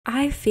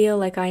feel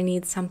like I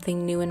need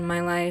something new in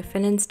my life,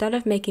 and instead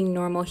of making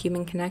normal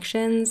human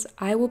connections,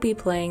 I will be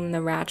playing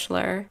the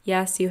Ratchelor.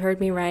 Yes, you heard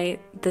me right.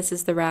 This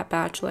is the Rat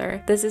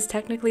Bachelor. This is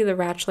technically the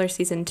Ratchelor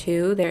Season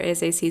 2. There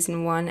is a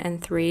Season 1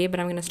 and 3, but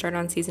I'm going to start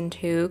on Season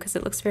 2 because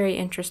it looks very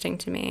interesting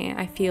to me.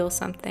 I feel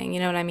something, you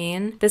know what I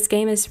mean? This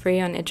game is free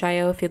on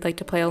itch.io if you'd like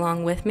to play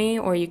along with me,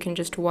 or you can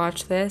just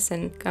watch this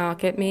and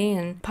gawk at me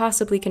and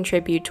possibly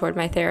contribute toward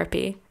my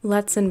therapy.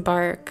 Let's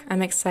embark.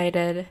 I'm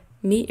excited.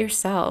 Meet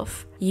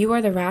yourself. You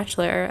are the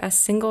Ratchelor, a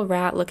single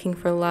rat looking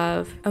for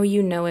love. Oh,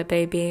 you know it,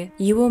 baby.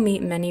 You will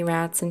meet many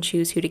rats and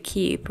choose who to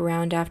keep,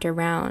 round after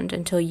round,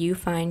 until you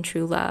find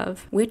true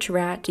love. Which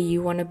rat do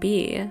you want to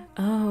be?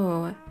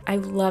 Oh, I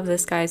love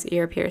this guy's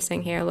ear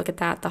piercing here. Look at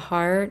that, the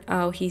heart.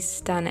 Oh, he's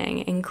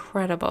stunning,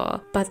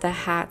 incredible. But the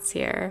hats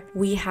here.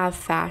 We have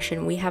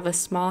fashion. We have a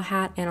small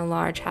hat and a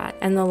large hat.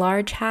 And the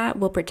large hat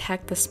will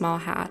protect the small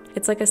hat.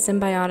 It's like a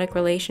symbiotic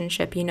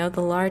relationship, you know?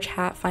 The large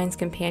hat finds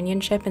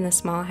companionship in the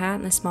small hat,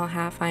 and the small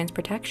hat finds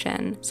protection.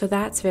 So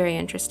that's very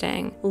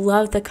interesting.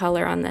 Love the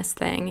color on this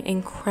thing.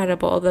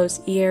 Incredible. Those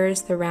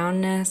ears, the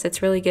roundness,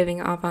 it's really giving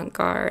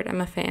avant-garde.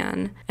 I'm a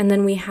fan. And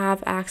then we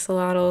have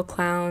axolotl,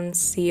 clown,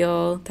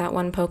 seal, that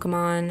one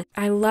Pokemon.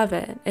 I love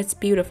it. It's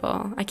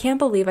beautiful. I can't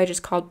believe I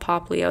just called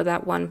Poplio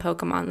that one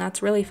Pokemon.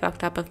 That's really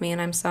fucked up of me,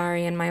 and I'm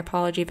sorry, and my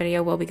apology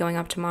video will be going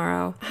up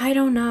tomorrow. I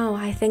don't know.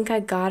 I think I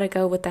gotta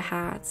go with the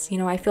hats. You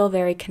know, I feel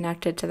very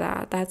connected to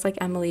that. That's like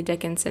Emily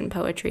Dickinson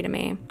poetry to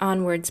me.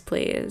 Onwards,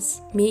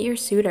 please. Meet your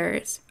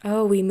suitors.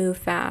 Oh, we move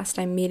fast.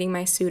 I'm meeting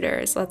my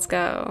suitors. Let's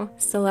go.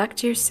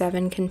 Select your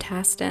 7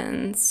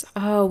 contestants.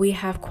 Oh, we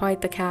have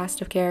quite the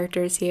cast of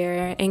characters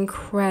here.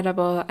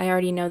 Incredible. I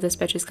already know this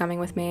bitch is coming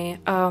with me.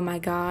 Oh my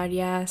god,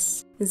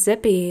 yes.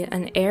 Zippy,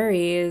 an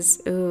Aries.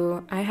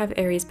 Ooh, I have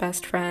Aries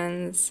best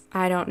friends.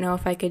 I don't know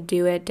if I could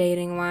do it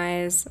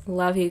dating-wise.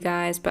 Love you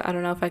guys, but I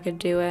don't know if I could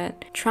do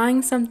it.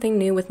 Trying something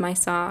new with my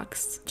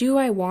socks. Do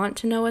I want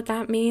to know what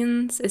that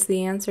means? Is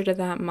the answer to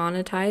that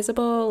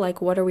monetizable?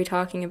 Like, what are we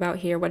talking about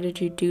here? What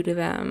did you do to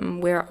them?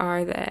 Where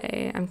are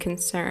they? I'm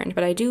concerned,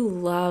 but I do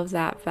love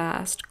that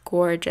vest.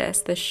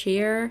 Gorgeous. The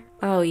sheer.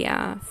 Oh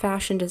yeah,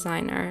 fashion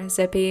designer.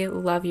 Zippy,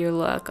 love your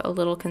look. A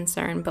little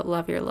concerned, but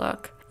love your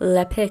look.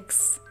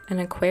 Lepix, an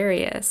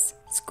Aquarius.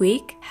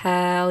 Squeak?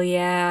 Hell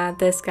yeah,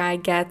 this guy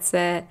gets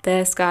it.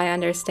 This guy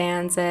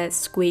understands it.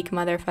 Squeak,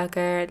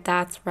 motherfucker.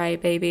 That's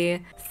right,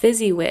 baby.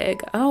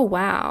 Fizzywig. Oh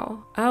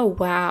wow. Oh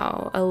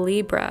wow. A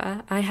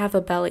Libra. I have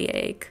a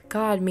bellyache.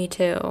 God, me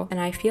too. And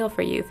I feel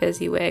for you,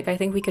 Fizzywig. I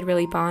think we could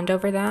really bond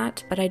over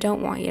that, but I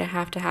don't want you to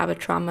have a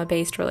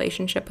trauma-based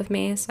relationship with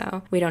me,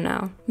 so we don't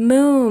know.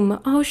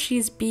 Moom. Oh,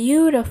 she's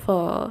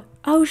beautiful.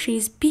 Oh,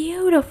 she's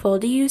beautiful.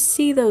 Do you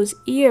see those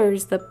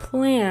ears, the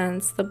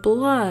plants, the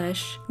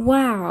blush?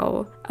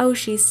 Wow. Oh,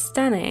 she's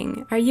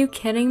stunning. Are you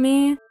kidding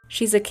me?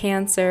 She's a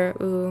Cancer.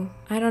 Ooh,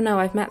 I don't know.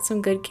 I've met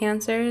some good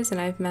Cancers,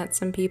 and I've met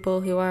some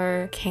people who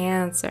are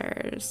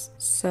Cancers.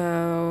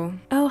 So,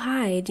 oh,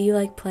 hi. Do you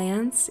like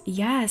plants?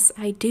 Yes,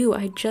 I do.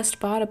 I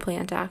just bought a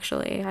plant,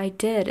 actually. I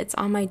did. It's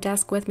on my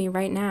desk with me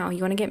right now.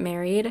 You want to get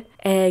married?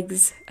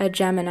 Eggs. A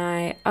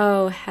Gemini.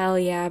 Oh, hell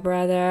yeah,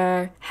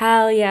 brother.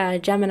 Hell yeah,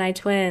 Gemini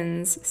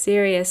twins.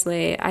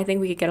 Seriously, I think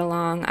we could get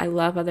along. I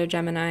love other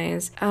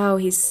Geminis. Oh,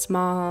 he's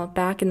small.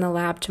 Back in the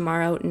lab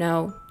tomorrow.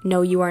 No.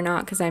 No, you are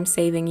not, because I'm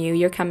saving you.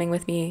 You're coming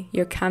with me.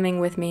 You're coming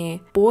with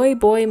me. Boy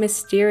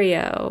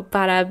Mysterio.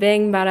 Bada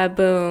bing, bada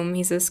boom.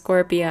 He's a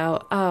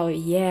Scorpio. Oh,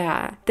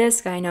 yeah. This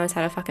guy knows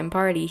how to fucking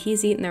party.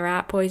 He's eating the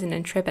rat poison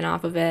and tripping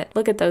off of it.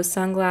 Look at those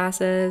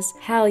sunglasses.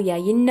 Hell yeah,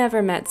 you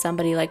never met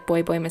somebody like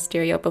Boy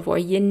Mysterio before.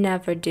 You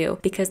never do,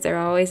 because they're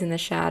always in the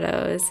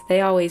shadows.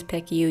 They always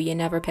pick you. You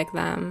never pick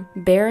them.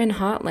 Barren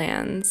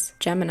Hotlands.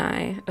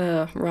 Gemini.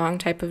 Ugh, wrong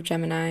type of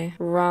Gemini.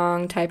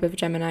 Wrong type of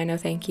Gemini. No,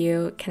 thank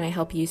you. Can I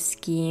help you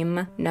scheme?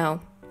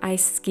 No. I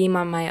scheme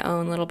on my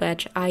own, little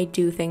bitch. I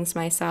do things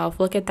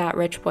myself. Look at that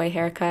rich boy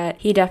haircut.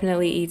 He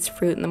definitely eats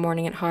fruit in the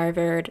morning at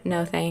Harvard.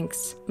 No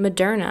thanks.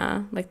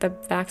 Moderna, like the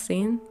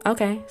vaccine?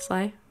 Okay,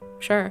 slay.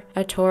 Sure.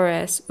 A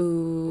Taurus.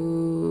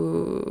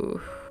 Ooh.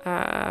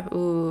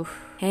 Ooh.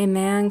 Hey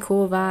man,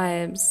 cool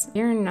vibes.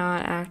 You're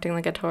not acting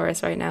like a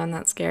Taurus right now, and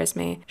that scares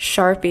me.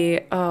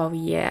 Sharpie. Oh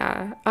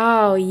yeah.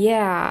 Oh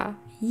yeah.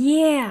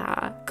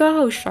 Yeah,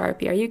 go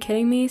Sharpie, are you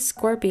kidding me?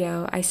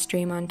 Scorpio, I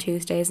stream on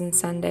Tuesdays and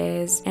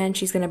Sundays, and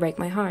she's gonna break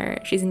my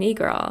heart. She's an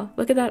e-girl.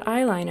 Look at that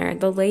eyeliner,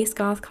 the lace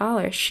goth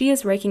collar. She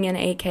is raking in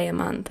 8K a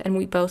month, and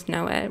we both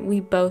know it. We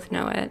both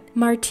know it.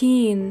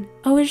 Martine,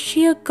 oh, is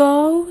she a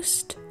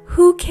ghost?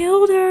 Who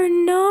killed her?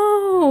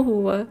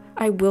 No!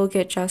 I will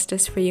get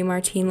justice for you,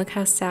 Martine. Look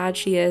how sad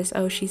she is.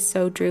 Oh, she's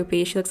so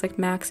droopy. She looks like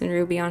Max and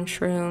Ruby on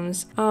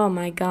shrooms. Oh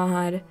my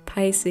god.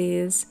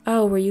 Pisces.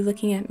 Oh, were you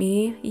looking at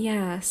me?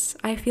 Yes.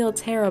 I feel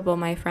terrible,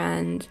 my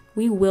friend.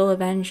 We will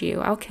avenge you.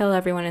 I'll kill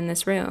everyone in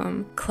this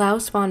room.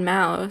 Klaus von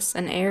Maus,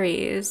 an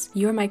Aries.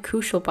 You're my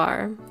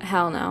Kuschelbar.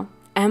 Hell no.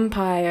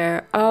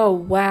 Empire. Oh,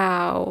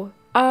 wow.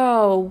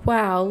 Oh,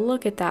 wow,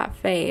 look at that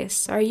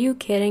face. Are you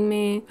kidding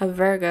me? A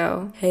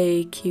Virgo.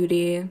 Hey,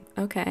 cutie.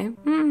 Okay.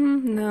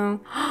 No.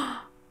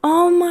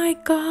 Oh my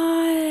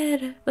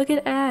god! Look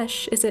at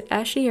Ash. Is it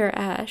Eshy or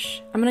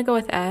Ash? I'm gonna go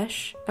with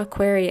Ash.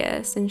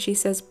 Aquarius. And she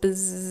says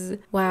bzzz.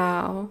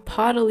 Wow.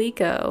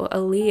 Podalico, a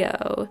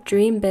Leo.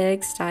 Dream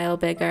big, style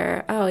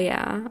bigger. Oh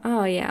yeah.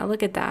 Oh yeah.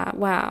 Look at that.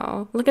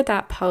 Wow. Look at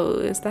that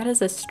pose. That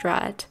is a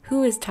strut.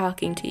 Who is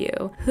talking to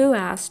you? Who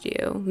asked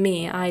you?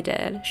 Me. I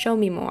did. Show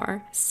me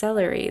more.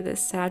 Celery,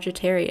 this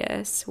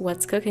Sagittarius.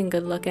 What's cooking?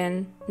 Good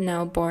looking?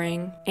 No,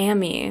 boring.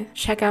 Amy.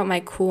 Check out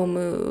my cool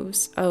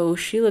moves. Oh,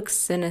 she looks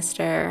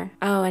sinister.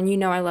 Oh, and you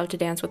know I love to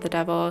dance with the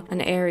devil.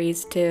 An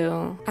Aries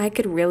too. I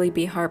could really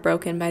be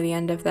heartbroken by the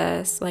end of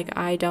this. Like,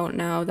 I don't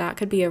know. That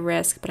could be a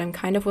risk, but I'm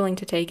kind of willing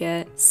to take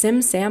it.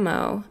 Sim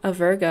Samo, a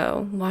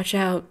Virgo. Watch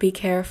out. Be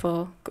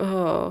careful.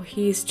 Oh,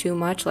 he's too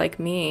much like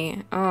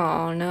me.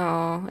 Oh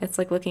no. It's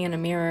like looking in a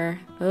mirror.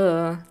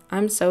 Ugh.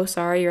 I'm so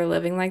sorry you're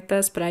living like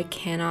this, but I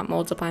cannot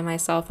multiply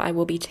myself. I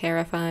will be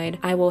terrified.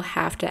 I will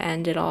have to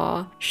end it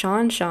all.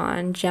 Sean,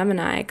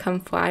 Gemini, come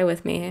fly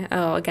with me.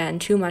 Oh, again,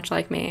 too much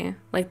like me.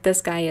 Like,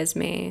 this guy is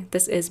me.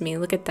 This is me.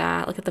 Look at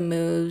that. Look at the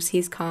moves.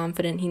 He's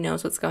confident. He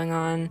knows what's going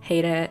on.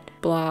 Hate it.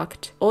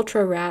 Blocked.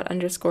 Ultra Rat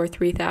 _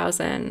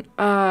 3000.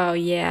 Oh,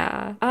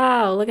 yeah.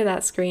 Oh, look at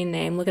that screen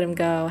name. Look at him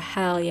go.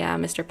 Hell yeah,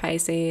 Mr.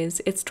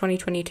 Pisces. It's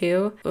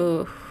 2022.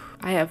 Ooh,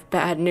 I have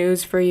bad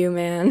news for you,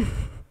 man.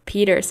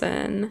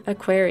 Peterson,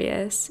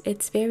 Aquarius.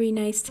 It's very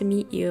nice to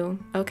meet you.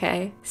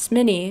 Okay.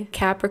 Sminny,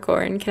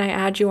 Capricorn. Can I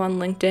add you on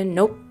LinkedIn?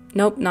 Nope.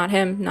 Nope, not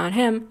him, not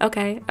him.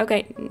 Okay,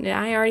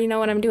 I already know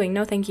what I'm doing.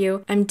 No, thank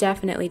you. I'm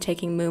definitely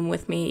taking Moon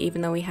with me, even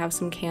though we have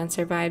some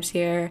Cancer vibes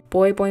here.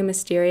 Boy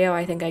Mysterio,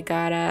 I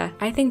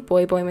think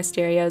Boy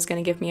Mysterio is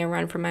gonna give me a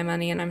run for my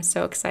money, and I'm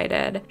so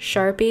excited.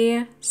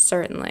 Sharpie,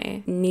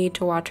 certainly. Need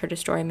to watch her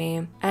destroy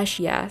me. Esh,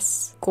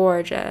 yes.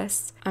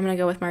 Gorgeous. I'm gonna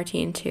go with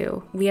Martine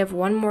too. We have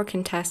one more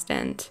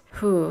contestant.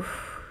 Whew.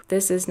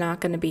 This is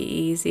not going to be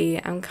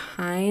easy. I'm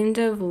kind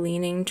of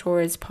leaning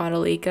towards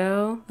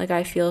Podalico. Like,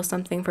 I feel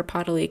something for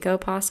Podalico,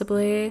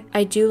 possibly.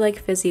 I do like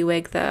Fizzy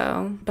Wig,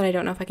 though, but I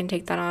don't know if I can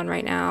take that on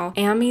right now.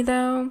 Amy,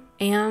 though.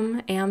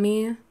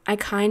 Amy. I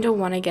kind of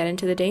want to get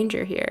into the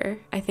danger here.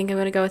 I think I'm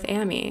going to go with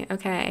Amy.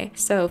 Okay,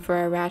 so for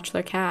our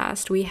Ratchelor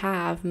cast, we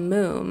have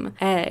Moom,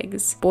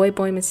 Eggs, Boy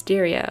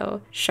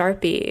Mysterio,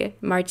 Sharpie,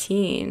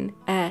 Martine,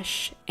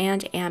 Esh,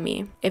 and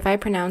Amy. If I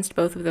pronounced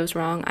both of those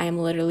wrong, I am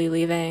literally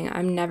leaving.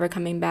 I'm never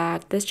coming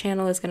back. This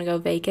channel is going to go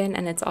vacant,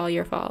 and it's all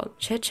your fault.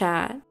 Chit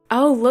chat.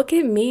 Oh, look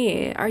at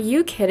me. Are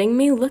you kidding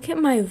me? Look at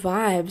my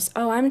vibes.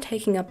 Oh, I'm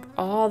taking up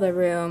all the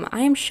room. I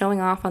am showing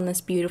off on this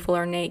beautiful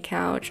ornate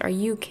couch. Are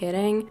you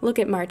kidding? Look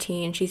at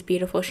Martine. She's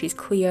beautiful. She's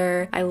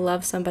clear. I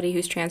love somebody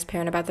who's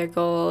transparent about their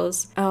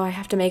goals. Oh, I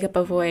have to make up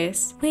a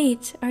voice.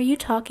 Wait, are you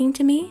talking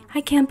to me?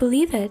 I can't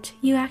believe it.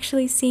 You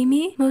actually see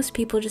me? Most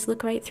people just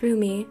look right through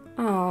me.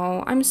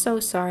 Oh, I'm so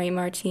sorry,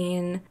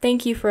 Martine.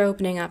 Thank you for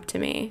opening up to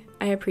me.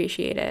 I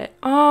appreciate it.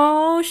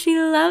 Oh, she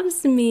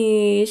loves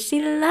me.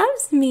 She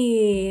loves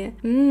me.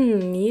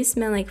 You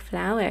smell like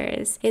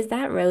flowers. Is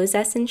that rose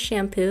essence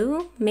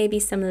shampoo? Maybe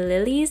some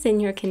lilies in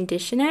your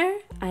conditioner?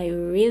 I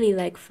really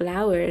like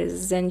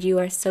flowers, and you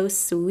are so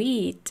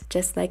sweet,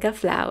 just like a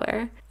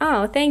flower.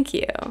 Oh, thank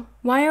you.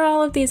 Why are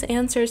all of these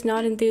answers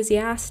not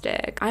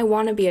enthusiastic? I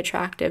want to be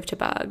attractive to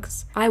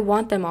bugs. I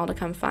want them all to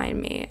come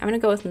find me. I'm gonna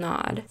go with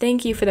nod.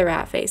 Thank you for the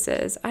rat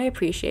faces. I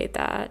appreciate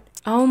that.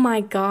 Oh my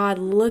god,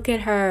 look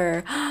at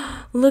her.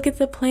 Look at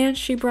the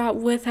plants she brought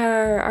with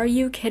her. Are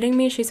you kidding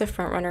me? She's a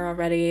front runner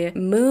already.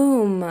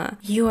 Moom,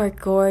 you are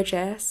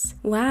gorgeous.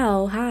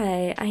 Wow,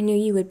 hi. I knew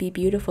you would be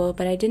beautiful,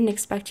 but I didn't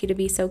expect you to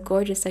be so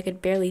gorgeous I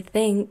could barely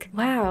think.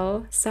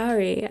 Wow,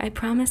 sorry. I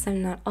promise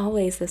I'm not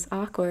always this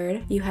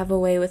awkward. You have a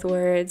way with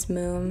words,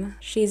 Moom.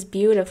 She's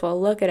beautiful.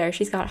 Look at her.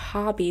 She's got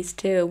hobbies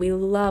too. We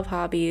love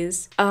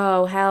hobbies.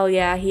 Oh, hell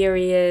yeah, here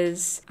he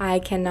is. I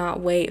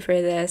cannot wait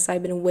for this.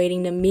 I've been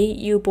waiting to meet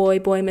you, boy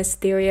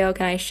Mysterio.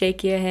 Can I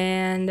shake your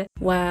hand?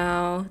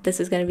 Wow, this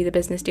is gonna be the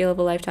business deal of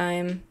a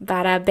lifetime.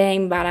 Bada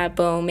bang, bada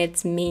boom,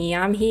 it's me.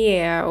 I'm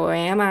here, or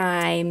am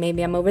I?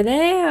 Maybe I'm over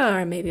there,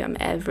 or maybe I'm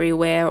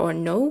everywhere or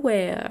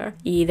nowhere.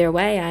 Either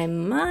way, I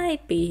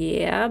might be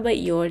here, but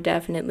you're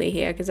definitely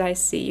here because I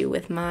see you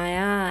with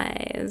my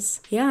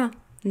eyes. Yeah.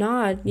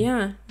 Nod,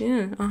 yeah,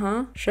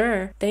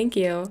 sure, thank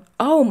you.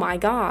 Oh my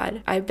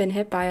god, I've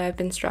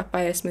been struck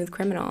by a smooth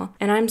criminal.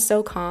 And I'm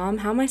so calm.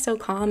 How am I so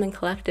calm and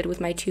collected with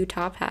my 2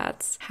 top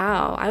hats?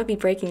 How? I would be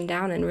breaking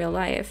down in real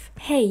life.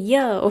 Hey,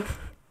 yo!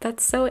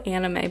 That's so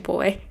anime,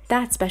 boy.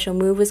 That special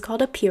move was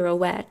called a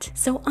pirouette.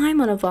 So I'm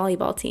on a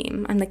volleyball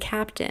team. I'm the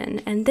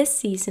captain, and this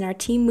season our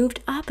team moved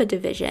up a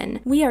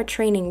division. We are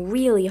training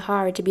really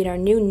hard to beat our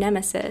new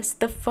nemesis,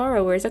 the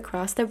Furrowers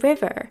across the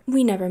river.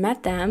 We never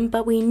met them,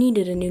 but we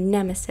needed a new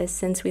nemesis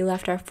since we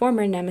left our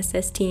former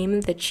nemesis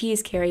team, the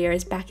Cheese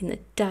Carriers, back in the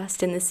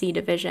dust in the C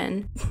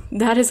division.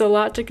 That is a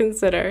lot to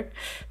consider.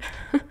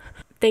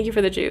 Thank you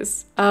for the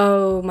juice.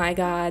 Oh my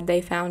god,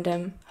 they found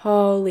him.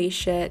 Holy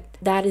shit.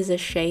 That is a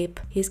shape.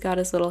 He's got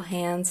his little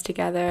hands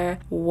together.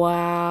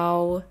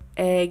 Wow.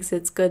 Eggs,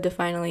 it's good to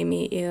finally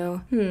meet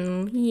you.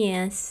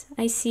 Yes.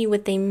 I see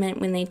what they meant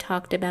when they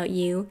talked about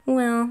you.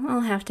 Well,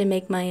 I'll have to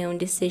make my own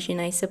decision,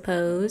 I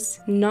suppose.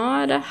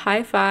 Not a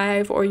high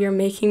five or you're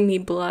making me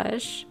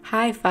blush.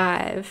 High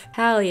five.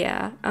 Hell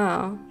yeah.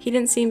 Oh, he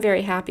didn't seem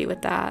very happy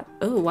with that.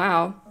 Oh,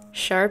 wow.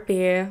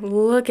 Sharpie,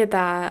 look at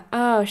that.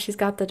 Oh, she's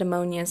got the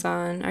demonias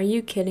on. Are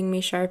you kidding me,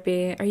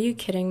 Sharpie? Are you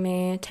kidding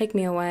me? Take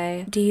me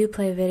away. Do you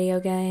play video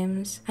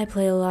games? I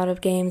play a lot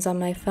of games on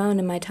my phone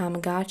and my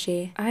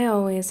Tamagotchi. I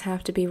always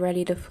have to be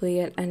ready to flee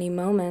at any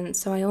moment,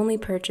 so I only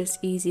purchase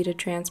easy to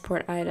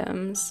transport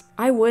items.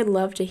 I would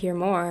love to hear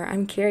more.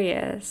 I'm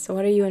curious.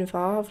 What are you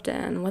involved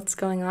in? What's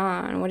going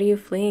on? What are you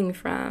fleeing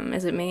from?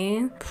 Is it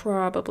me?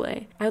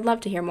 Probably. I would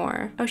love to hear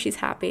more. Oh, she's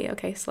happy.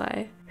 Okay,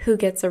 slay. Who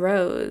gets a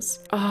rose?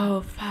 Oh,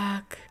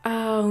 fuck.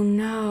 Oh,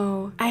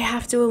 no. I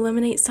have to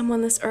eliminate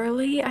someone this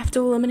early? I have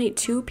to eliminate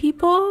 2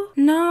 people?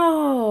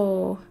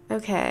 No.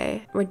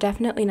 Okay, we're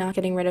definitely not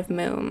getting rid of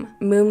Moom.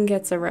 Moom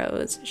gets a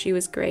rose. She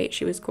was great.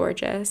 She was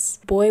gorgeous.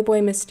 Boy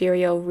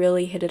Mysterio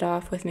really hit it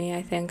off with me,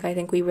 I think. I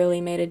think we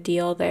really made a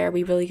deal there.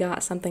 We really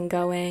got something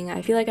going.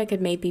 I feel like I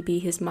could maybe be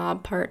his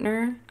mob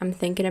partner. I'm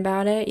thinking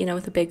about it, you know,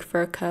 with a big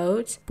fur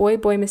coat. Boy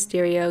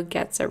Mysterio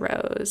gets a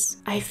rose.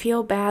 I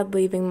feel bad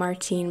leaving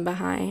Martine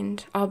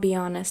behind. I'll be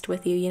honest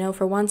with you. You know,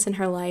 for once in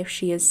her life,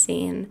 she is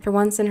seen. For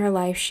once in her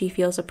life, she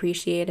feels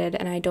appreciated,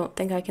 and I don't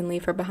think I can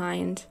leave her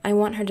behind. I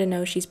want her to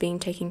know she's being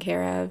taken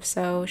care of,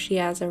 so she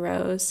has a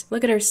rose.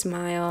 Look at her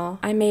smile.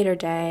 I made her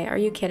day. Are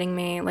you kidding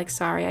me? Like,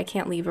 sorry, I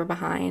can't leave her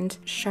behind.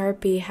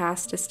 Sharpie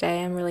has to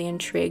stay. I'm really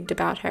intrigued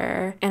about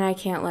her, and I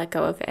can't let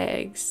go of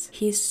Eggs.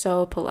 He's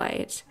so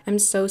polite. I'm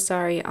so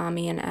sorry,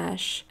 Ami and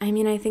Esh. I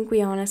mean, I think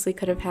we honestly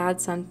could have had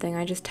something.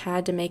 I just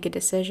had to make a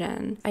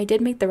decision. I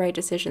did make the right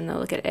decision, though.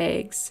 Look at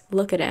Eggs.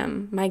 Look at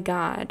him. My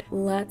God.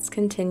 Let's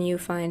continue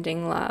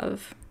finding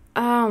love.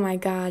 Oh my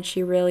God,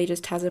 she really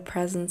just has a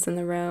presence in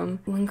the room.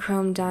 When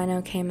Chrome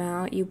Dino came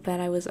out, you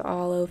bet I was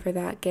all over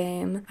that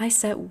game. I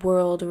set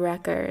world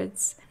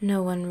records.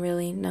 No one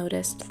really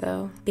noticed,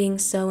 though. Being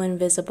so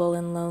invisible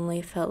and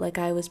lonely felt like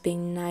I was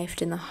being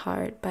knifed in the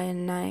heart by a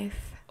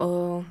knife.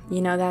 Oh,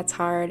 you know, that's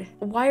hard.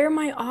 Why are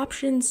my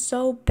options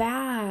so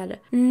bad?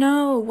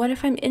 No, what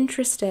if I'm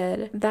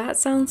interested? That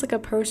sounds like a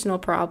personal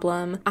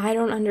problem. I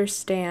don't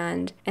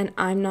understand, and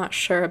I'm not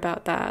sure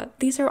about that.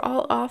 These are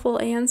all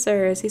awful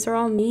answers. These are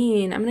all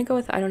mean. I'm gonna go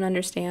with I don't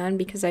understand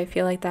because I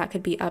feel like that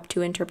could be up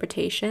to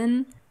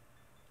interpretation.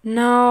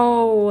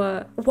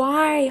 No.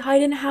 Why? I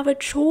didn't have a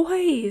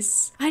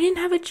choice. I didn't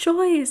have a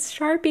choice.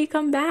 Sharpie,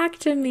 come back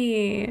to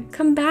me.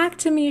 Come back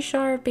to me,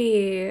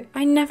 Sharpie.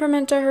 I never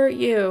meant to hurt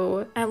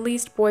you. At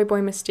least Boy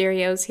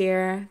Mysterio's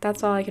here.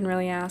 That's all I can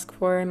really ask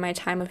for in my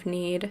time of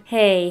need.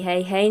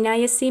 Hey, now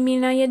you see me,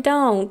 now you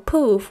don't.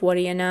 Poof, what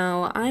do you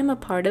know? I'm a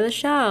part of the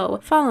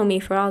show. Follow me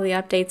for all the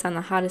updates on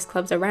the hottest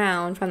clubs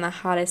around. From the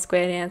hottest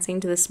square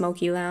dancing to the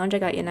smoky lounge, I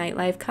got your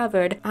nightlife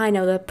covered. I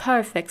know the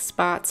perfect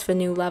spots for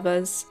new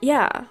lovers.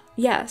 Yeah.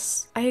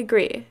 Yes, I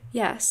agree.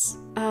 Yes.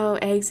 Oh,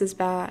 Eggs is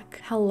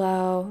back.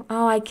 Hello.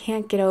 Oh, I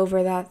can't get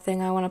over that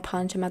thing. I want to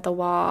punch him at the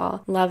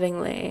wall.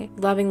 Lovingly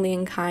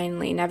and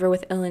kindly, never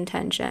with ill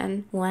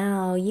intention.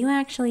 Wow, you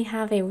actually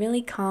have a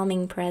really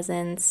calming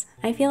presence.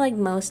 I feel like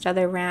most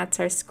other rats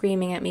are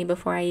screaming at me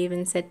before I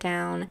even sit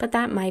down, but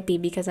that might be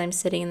because I'm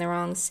sitting in the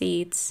wrong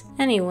seats.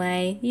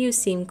 Anyway, you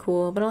seem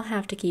cool, but I'll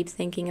have to keep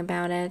thinking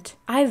about it.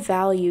 I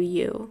value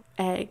you.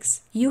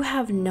 Eggs, you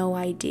have no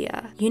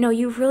idea. You know,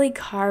 you've really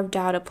carved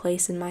out a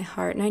place in my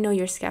heart, and I know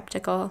you're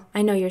skeptical.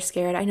 I know you're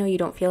scared. I know you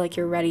don't feel like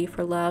you're ready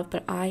for love,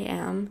 but I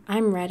am.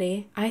 I'm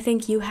ready. I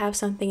think you have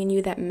something in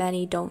you that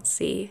many don't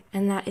see,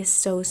 and that is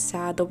so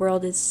sad. The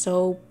world is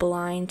so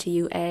blind to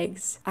you,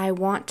 Eggs. I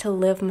want to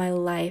live my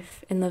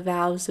life in the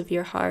valves of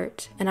your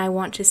heart, and I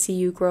want to see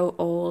you grow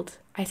old.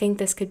 I think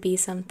this could be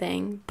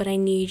something, but I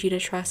need you to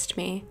trust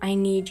me. I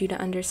need you to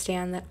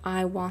understand that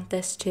I want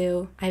this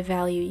too. I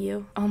value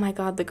you. Oh my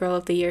God, the girl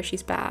of the year,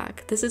 she's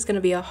back. This is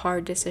gonna be a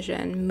hard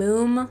decision.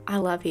 Moom, I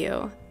love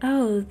you.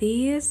 Oh,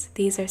 these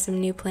are some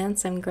new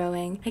plants I'm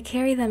growing. I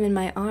carry them in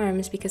my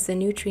arms because the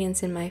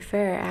nutrients in my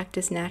fur act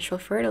as natural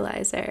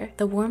fertilizer.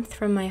 The warmth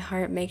from my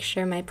heart makes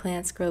sure my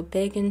plants grow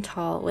big and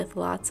tall with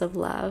lots of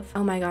love.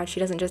 Oh my God, she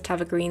doesn't just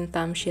have a green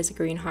thumb, she has a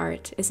green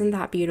heart. Isn't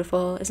that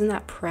beautiful? Isn't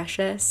that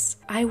precious?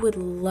 I would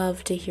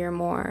love to hear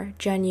more.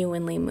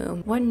 Genuinely,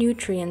 Moom. What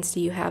nutrients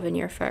do you have in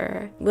your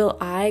fur? Will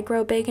I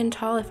grow big and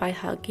tall if I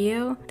hug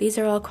you? These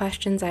are all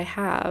questions I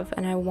have,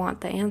 and I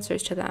want the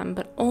answers to them,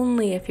 but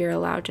only if you're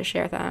allowed to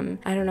share them.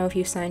 I don't know if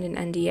you signed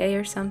an NDA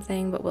or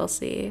something, but we'll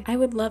see. I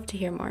would love to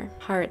hear more.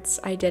 Hearts,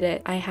 I did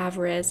it. I have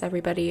Riz,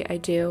 everybody, I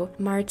do.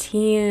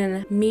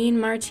 Martine, mean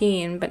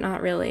Martine, but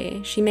not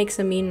really. She makes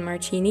a mean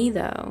martini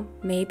though.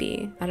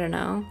 Maybe, I don't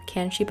know.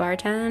 Can she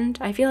bartend?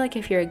 I feel like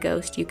if you're a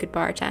ghost, you could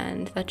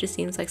bartend. That just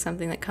seems like something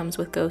something that comes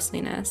with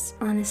ghostliness.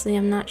 Honestly,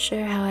 I'm not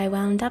sure how I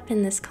wound up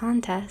in this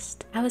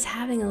contest. I was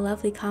having a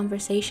lovely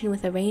conversation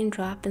with a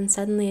raindrop and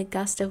suddenly a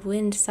gust of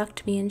wind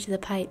sucked me into the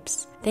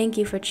pipes. Thank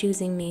you for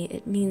choosing me,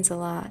 it means a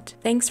lot.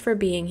 Thanks for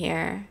being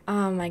here.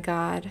 Oh my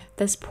god.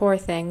 This poor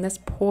thing, this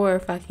poor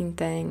fucking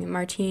thing.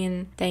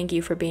 Martine, thank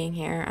you for being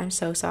here. I'm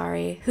so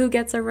sorry. Who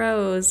gets a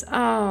rose?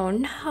 Oh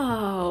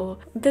no.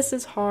 This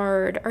is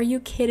hard. Are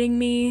you kidding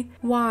me?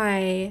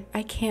 Why?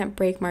 I can't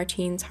break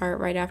Martine's heart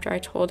right after I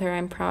told her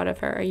I'm proud of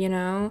her, you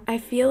know? I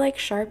feel like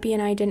Sharpie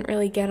and I didn't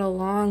really get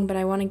along, but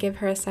I want to give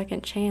her a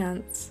second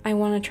chance. I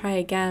want to try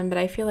again, but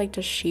I feel like,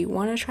 does she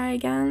want to try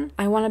again?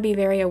 I want to be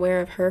very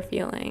aware of her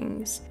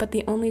feelings. But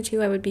the only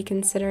two I would be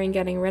considering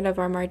getting rid of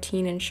are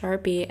Martine and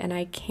Sharpie, and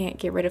I can't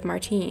get rid of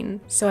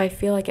Martine. So I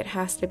feel like it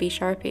has to be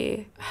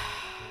Sharpie.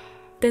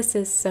 This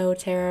is so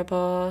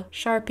terrible.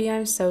 Sharpie,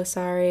 I'm so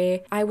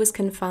sorry. I was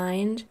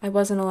confined. I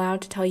wasn't allowed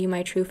to tell you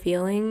my true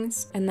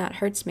feelings, and that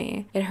hurts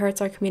me. It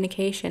hurts our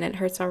communication. It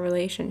hurts our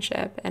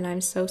relationship, and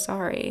I'm so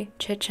sorry.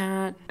 Chit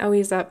chat. Oh,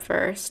 he's up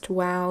first.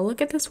 Wow,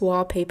 look at this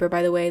wallpaper,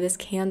 by the way. This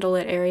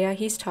candlelit area.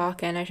 He's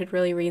talking. I should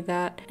really read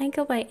that. I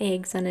go by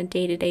eggs on a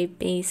day-to-day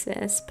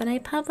basis, but I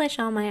publish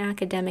all my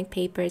academic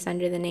papers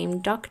under the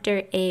name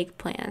Dr.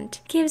 Eggplant.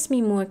 Gives me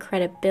more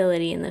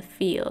credibility in the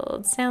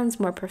field.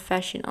 Sounds more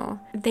professional.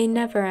 They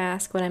never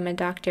ask what I'm a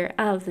doctor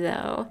of,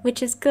 though,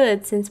 which is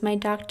good since my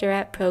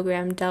doctorate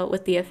program dealt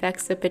with the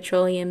effects of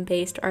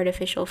petroleum-based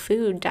artificial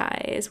food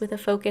dyes with a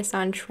focus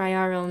on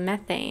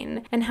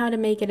triarylmethane and how to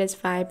make it as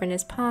vibrant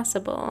as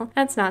possible.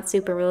 That's not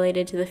super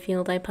related to the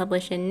field I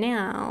publish in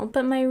now,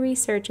 but my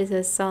research is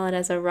as solid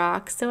as a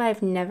rock, so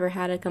I've never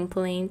had a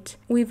complaint.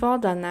 We've all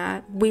done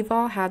that. We've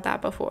all had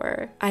that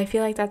before. I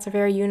feel like that's a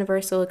very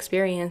universal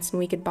experience and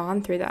we could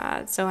bond through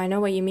that, so I know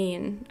what you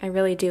mean. I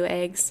really do,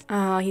 Eggs.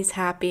 Oh, he's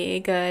happy.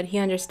 Good.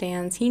 He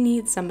understands. He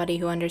needs somebody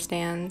who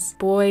understands.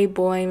 Boy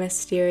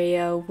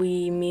Mysterio,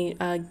 we meet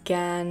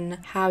again.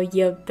 How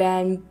you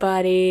been,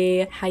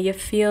 buddy? How you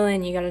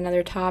feeling? You got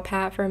another top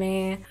hat for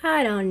me?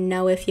 I don't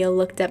know if you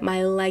looked at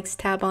my likes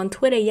tab on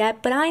Twitter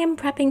yet, but I am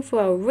prepping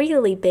for a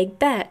really big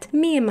bet.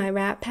 Me and my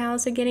rat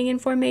pals are getting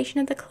information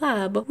at the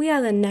club. We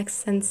are the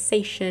next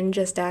sensation.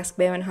 Just ask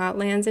Baron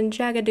Hotlands and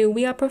Jagadoo.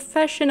 We are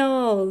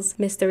professionals.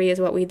 Mystery is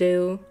what we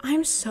do.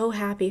 I'm so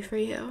happy for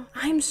you.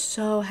 I'm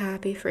so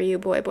happy for you,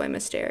 Boy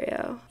Mysterio.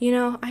 You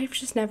know, I've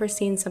just never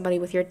seen somebody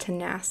with your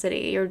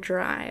tenacity, your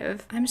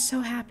drive. I'm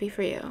so happy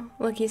for you.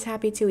 Look, he's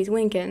happy too. He's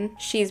winking.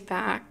 She's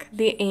back.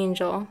 The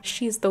angel.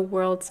 She's the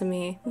world to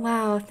me.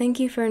 Wow, thank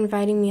you for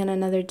inviting me on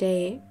another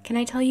date. Can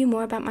I tell you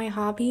more about my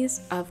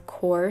hobbies? Of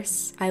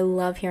course. I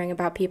love hearing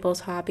about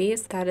people's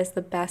hobbies. That is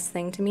the best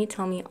thing to me.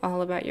 Tell me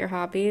all about your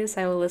hobbies.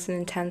 I will listen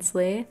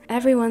intensely.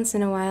 Every once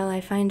in a while,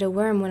 I find a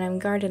worm when I'm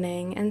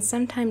gardening, and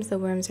sometimes the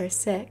worms are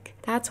sick.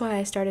 That's why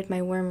I started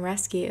my worm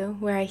rescue,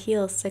 where I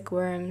heal sick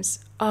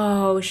worms.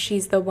 Oh,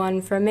 she's the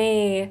one for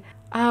me.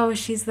 Oh,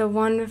 she's the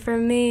one for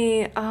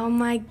me. Oh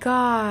my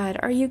god.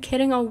 Are you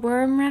kidding? A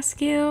worm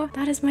rescue?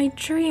 That is my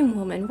dream,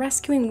 woman.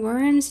 Rescuing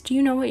worms? Do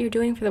you know what you're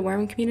doing for the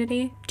worm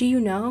community? Do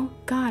you know?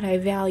 God, I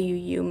value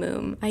you,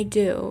 Moom. I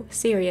do.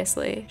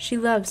 Seriously. She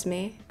loves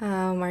me.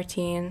 Oh,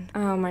 Martine.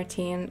 Oh,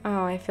 Martine.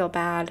 Oh, I feel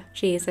bad.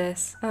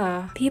 Jesus.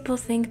 Oh. People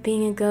think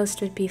being a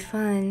ghost would be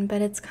fun,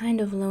 but it's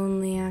kind of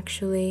lonely,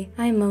 actually.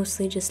 I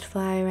mostly just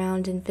fly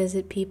around and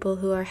visit people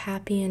who are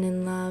happy and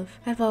in love.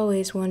 I've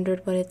always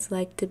wondered what it's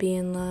like to be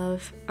in love.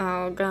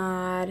 Oh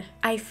god.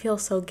 I feel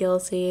so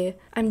guilty.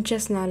 I'm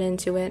just not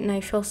into it and I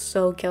feel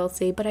so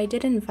guilty, but I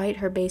did invite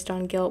her based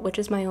on guilt, which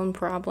is my own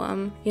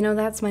problem. You know,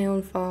 that's my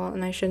own fault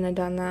and I shouldn't have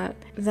done that.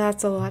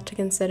 That's a lot to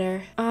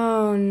consider.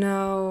 Oh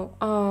no.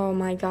 Oh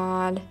my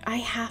god. I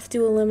have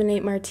to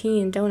eliminate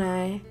Martine, don't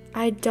I?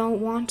 I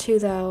don't want to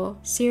though.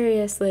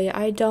 Seriously,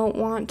 I don't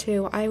want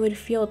to. I would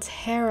feel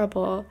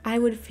terrible. I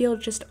would feel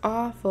just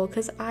awful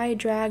because I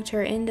dragged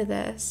her into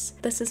this.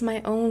 This is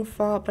my own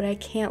fault, but I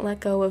can't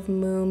let go of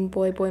Moon,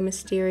 Boy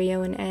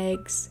Mysterio, and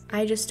Eggs.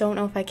 I just don't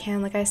know if I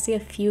can. Like, I see a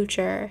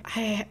future.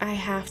 I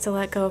have to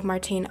let go of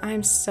Martine.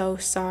 I'm so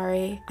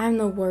sorry. I'm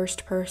the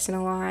worst person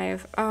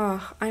alive.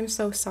 Oh, I'm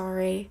so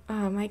sorry.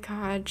 Oh my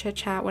god, chit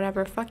chat,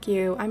 whatever. Fuck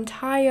you. I'm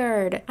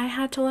tired. I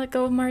had to let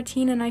go of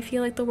Martine and I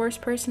feel like the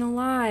worst person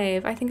alive.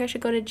 I think I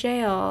should go to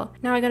jail.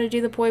 Now I gotta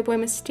do the Boy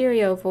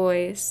Mysterio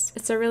voice.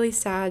 It's a really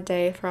sad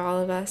day for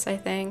all of us, I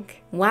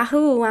think.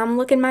 Wahoo, I'm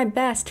looking my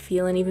best,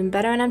 feeling even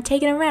better, and I'm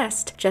taking a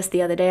rest. Just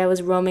the other day I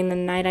was roaming the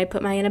night, I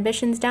put my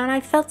inhibitions down, I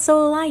felt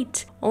so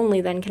light.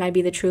 Only then can I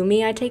be the true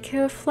me, I take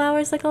care of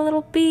flowers like a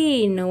little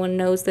bee. No one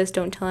knows this,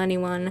 don't tell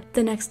anyone.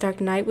 The next dark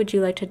night, would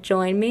you like to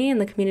join me in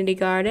the community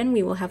garden?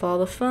 We will have all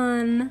the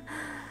fun.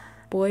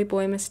 Boy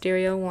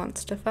Mysterio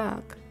wants to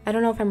fuck. I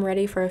don't know if I'm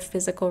ready for a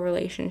physical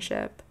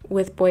relationship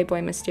with Boy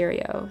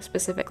Mysterio,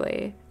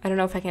 specifically. I don't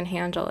know if I can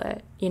handle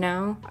it, you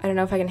know? I don't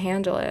know if I can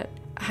handle it.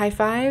 High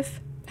five?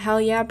 Hell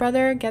yeah,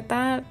 brother, get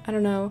that? I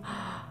don't know.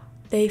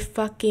 They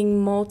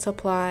fucking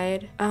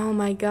multiplied. Oh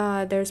my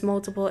god, there's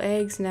multiple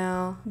eggs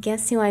now.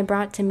 Guess who I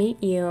brought to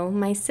meet you?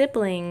 My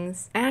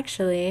siblings.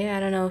 Actually, I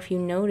don't know if you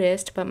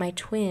noticed, but my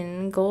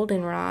twin,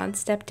 Goldenrod,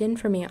 stepped in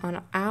for me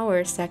on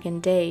our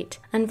second date.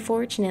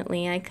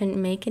 Unfortunately, I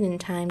couldn't make it in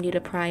time due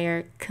to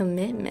prior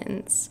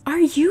commitments.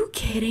 Are you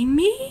kidding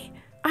me?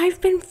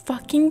 I've been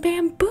fucking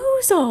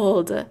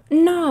bamboozled.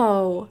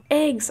 No.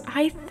 Eggs,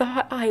 I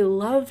thought I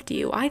loved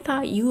you. I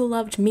thought you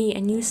loved me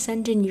and you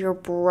sent in your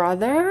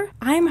brother?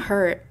 I'm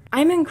hurt.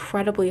 I'm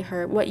incredibly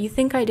hurt. What, you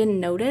think I didn't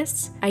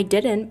notice? I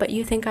didn't, but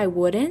you think I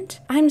wouldn't?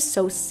 I'm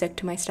so sick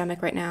to my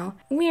stomach right now.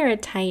 We're a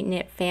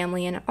tight-knit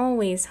family and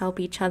always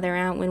help each other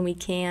out when we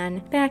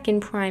can. Back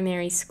in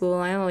primary school,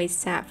 I always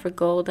sat for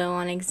Goldo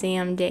on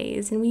exam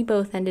days, and we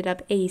both ended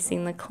up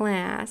acing the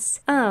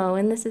class. Oh,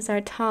 and this is our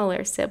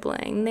taller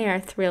sibling. They are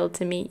thrilled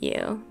to meet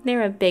you.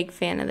 They're a big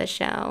fan of the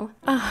show.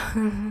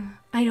 Oh...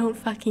 I don't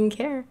fucking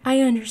care.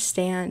 I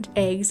understand,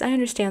 Eggs. I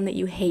understand that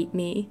you hate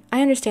me.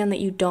 I understand that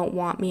you don't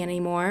want me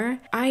anymore.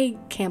 I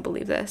can't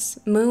believe this.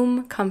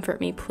 Moom, comfort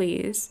me,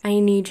 please. I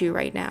need you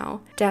right now.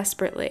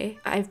 Desperately.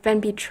 I've been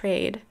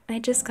betrayed. I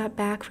just got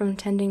back from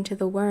tending to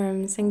the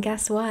worms, and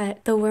guess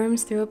what? The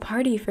worms threw a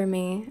party for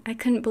me. I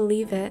couldn't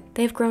believe it.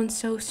 They've grown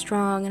so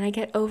strong, and I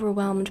get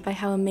overwhelmed by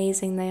how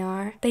amazing they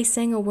are. They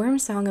sang a worm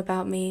song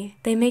about me.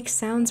 They make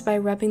sounds by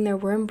rubbing their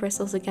worm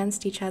bristles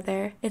against each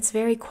other. It's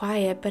very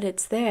quiet, but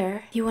it's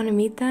there. You want to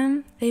meet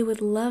them? They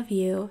would love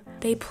you.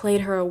 They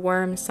played her a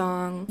worm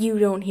song. You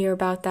don't hear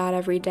about that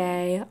every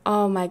day.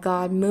 Oh my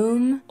god,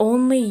 Moom.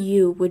 Only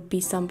you would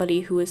be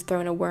somebody who has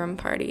thrown a worm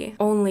party.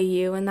 Only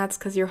you, and that's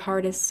because your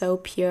heart is so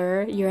pure.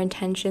 Your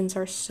intentions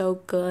are so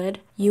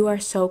good. You are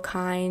so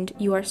kind.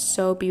 You are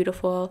so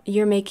beautiful.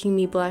 You're making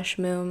me blush,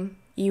 Moom.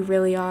 You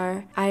really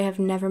are. I have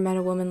never met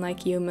a woman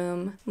like you,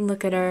 Moom.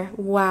 Look at her.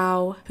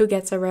 Wow. Who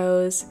gets a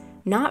rose?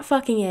 Not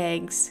fucking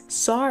Eggs.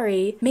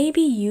 Sorry.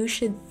 Maybe you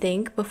should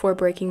think before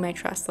breaking my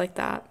trust like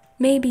that.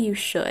 Maybe you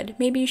should.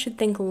 Maybe you should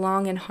think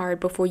long and hard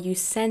before you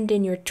send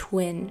in your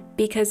twin,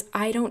 because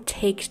I don't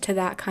take to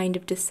that kind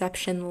of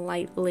deception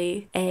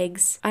lightly.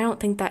 Eggs. I don't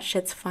think that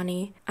shit's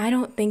funny. I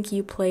don't think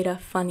you played a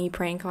funny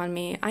prank on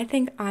me. I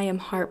think I am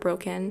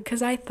heartbroken,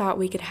 because I thought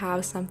we could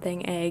have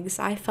something, Eggs.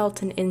 I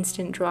felt an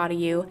instant draw to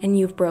you, and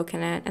you've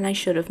broken it, and I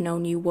should have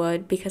known you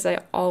would, because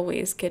I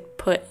always get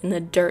put in the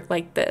dirt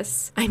like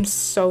this. I'm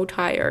so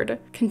tired.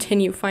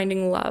 Continue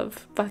finding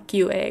love. Fuck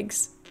you,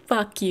 Eggs.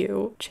 Fuck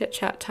you. Chit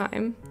chat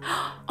time.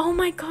 Oh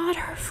my god,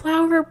 her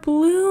flower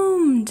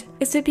bloomed.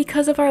 Is it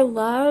because of our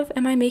love?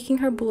 Am I making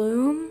her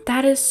bloom?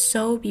 That is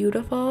so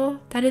beautiful.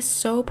 That is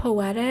so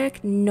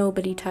poetic.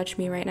 Nobody touch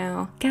me right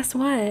now. Guess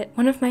what?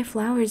 One of my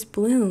flowers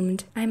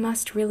bloomed. I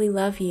must really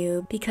love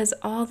you because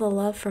all the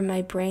love from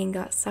my brain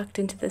got sucked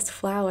into this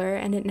flower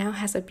and it now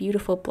has a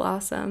beautiful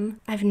blossom.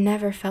 I've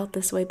never felt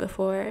this way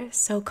before.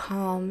 So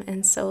calm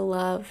and so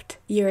loved.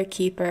 You're a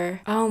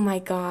keeper. Oh my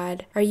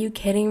god. Are you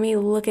kidding me?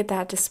 Look at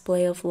that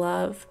display of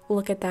love.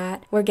 Look at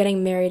that. We're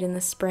getting married in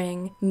the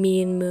spring.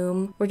 Me and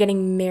Moom. We're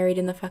getting married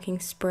in the fucking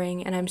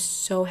spring and I'm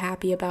so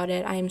happy about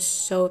it. I am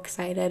so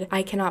excited.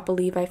 I cannot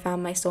believe I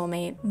found my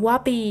soulmate.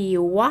 Whoppee!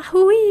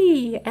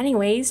 Wahooey!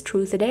 Anyways,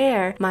 truth or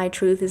dare. My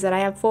truth is that I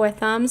have 4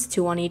 thumbs,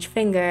 2 on each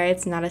finger.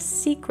 It's not a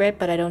secret,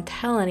 but I don't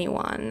tell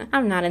anyone.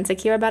 I'm not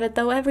insecure about it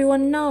though.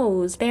 Everyone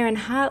knows. Baron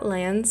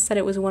Hotlands said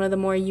it was one of the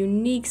more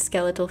unique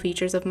skeletal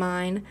features of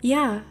mine.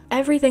 Yeah,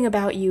 everything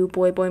about you,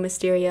 Boy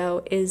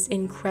Mysterio, is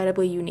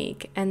incredibly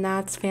unique, and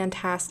that's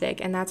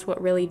fantastic, and that's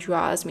what really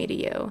draws me to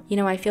you. You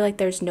know, I feel like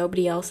there's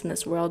nobody else in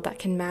this world that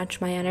can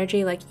match my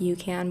energy like you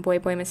can, Boy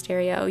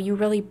Mysterio. You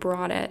really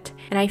brought it,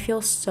 and I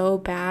feel so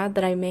bad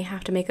that I may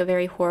have to make a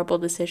very horrible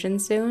decision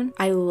soon.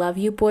 I love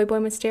you, Boy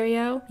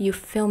Mysterio. You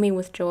fill me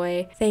with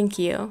joy. Thank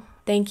you.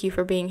 Thank you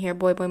for being here,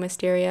 Boy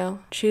Mysterio.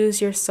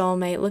 Choose your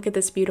soulmate. Look at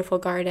this beautiful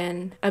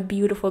garden. A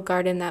beautiful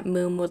garden that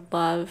Moom would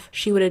love.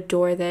 She would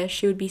adore this.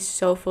 She would be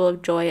so full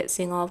of joy at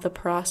seeing all of the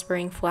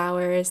prospering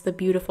flowers, the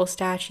beautiful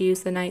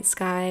statues, the night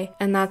sky.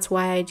 And that's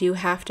why I do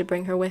have to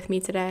bring her with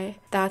me today.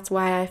 That's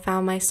why I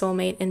found my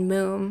soulmate in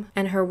Moom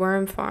and her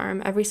worm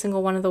farm. Every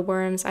single one of the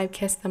worms, I've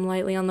kissed them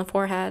lightly on the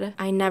forehead.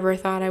 I never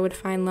thought I would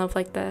find love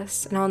like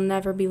this, and I'll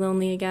never be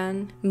lonely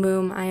again.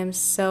 Moom, I am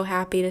so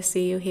happy to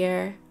see you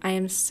here. I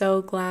am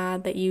so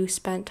glad that you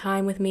spent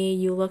time with me,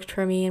 you looked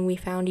for me, and we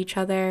found each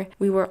other.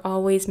 We were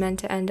always meant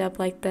to end up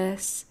like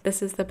this.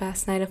 This is the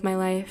best night of my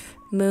life.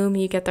 Moom,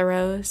 you get the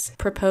rose.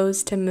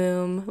 Propose to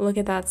Moom. Look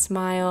at that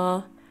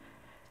smile.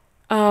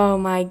 Oh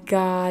my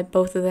god,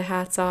 both of the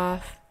hats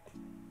off.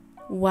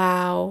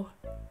 Wow.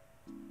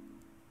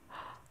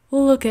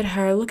 Look at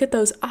her, look at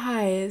those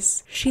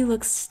eyes. She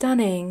looks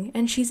stunning,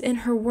 and she's in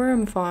her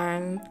worm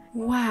farm.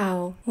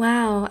 Wow,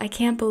 wow, I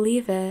can't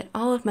believe it.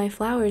 All of my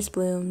flowers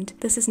bloomed.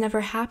 This has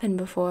never happened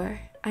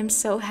before. I'm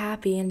so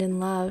happy and in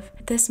love.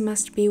 This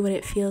must be what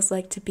it feels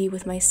like to be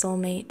with my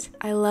soulmate.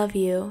 I love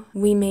you.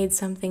 We made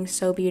something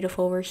so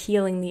beautiful. We're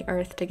healing the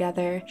earth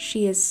together.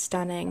 She is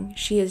stunning.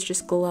 She is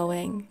just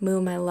glowing.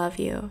 Moom, I love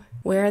you.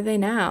 Where are they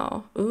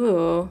now?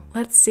 Ooh,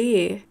 let's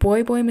see.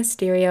 Boy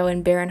Mysterio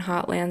and Baron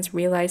Hotlands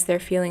realize their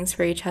feelings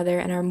for each other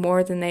and are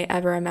more than they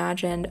ever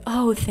imagined.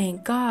 Oh,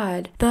 thank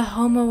God. The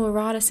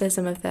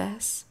homoeroticism of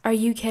this. Are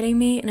you kidding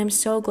me? And I'm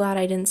so glad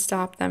I didn't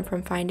stop them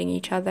from finding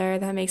each other.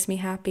 That makes me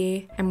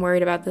happy. I'm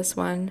worried about this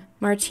one.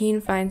 Martine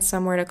finds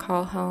somewhere to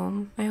call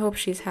home. I hope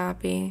she's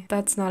happy.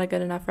 That's not a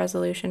good enough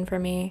resolution for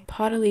me.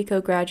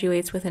 Podolico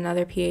graduates with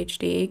another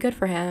PhD. Good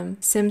for him.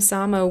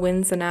 Simsamo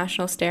wins the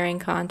national staring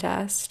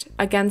contest.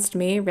 Against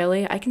me?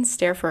 Really? I can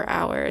stare for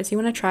hours. You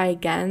want to try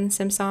again,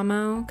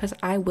 Simsamo? Because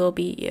I will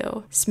beat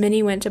you.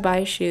 Sminny went to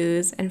buy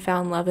shoes and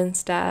found love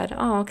instead.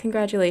 Oh,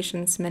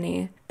 congratulations,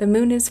 Sminny. The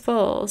moon is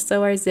full,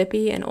 so are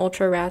Zippy and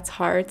Ultra Rat's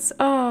hearts.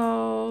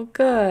 Oh,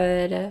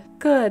 good.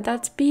 Good,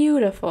 that's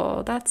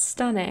beautiful. That's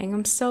stunning.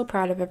 I'm so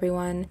proud of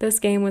everyone. This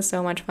game was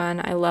so much fun.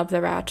 I love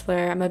the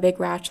Ratchelor. I'm a big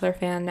Ratchelor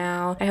fan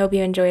now. I hope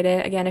you enjoyed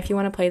it. Again, if you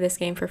want to play this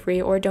game for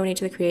free or donate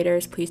to the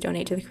creators, please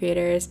donate to the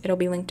creators. It'll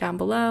be linked down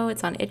below.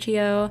 It's on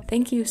Itch.io.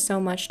 Thank you so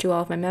much to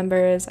all of my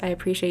members. I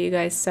appreciate you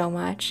guys so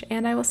much,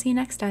 and I will see you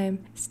next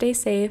time. Stay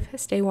safe,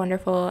 stay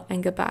wonderful,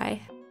 and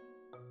goodbye.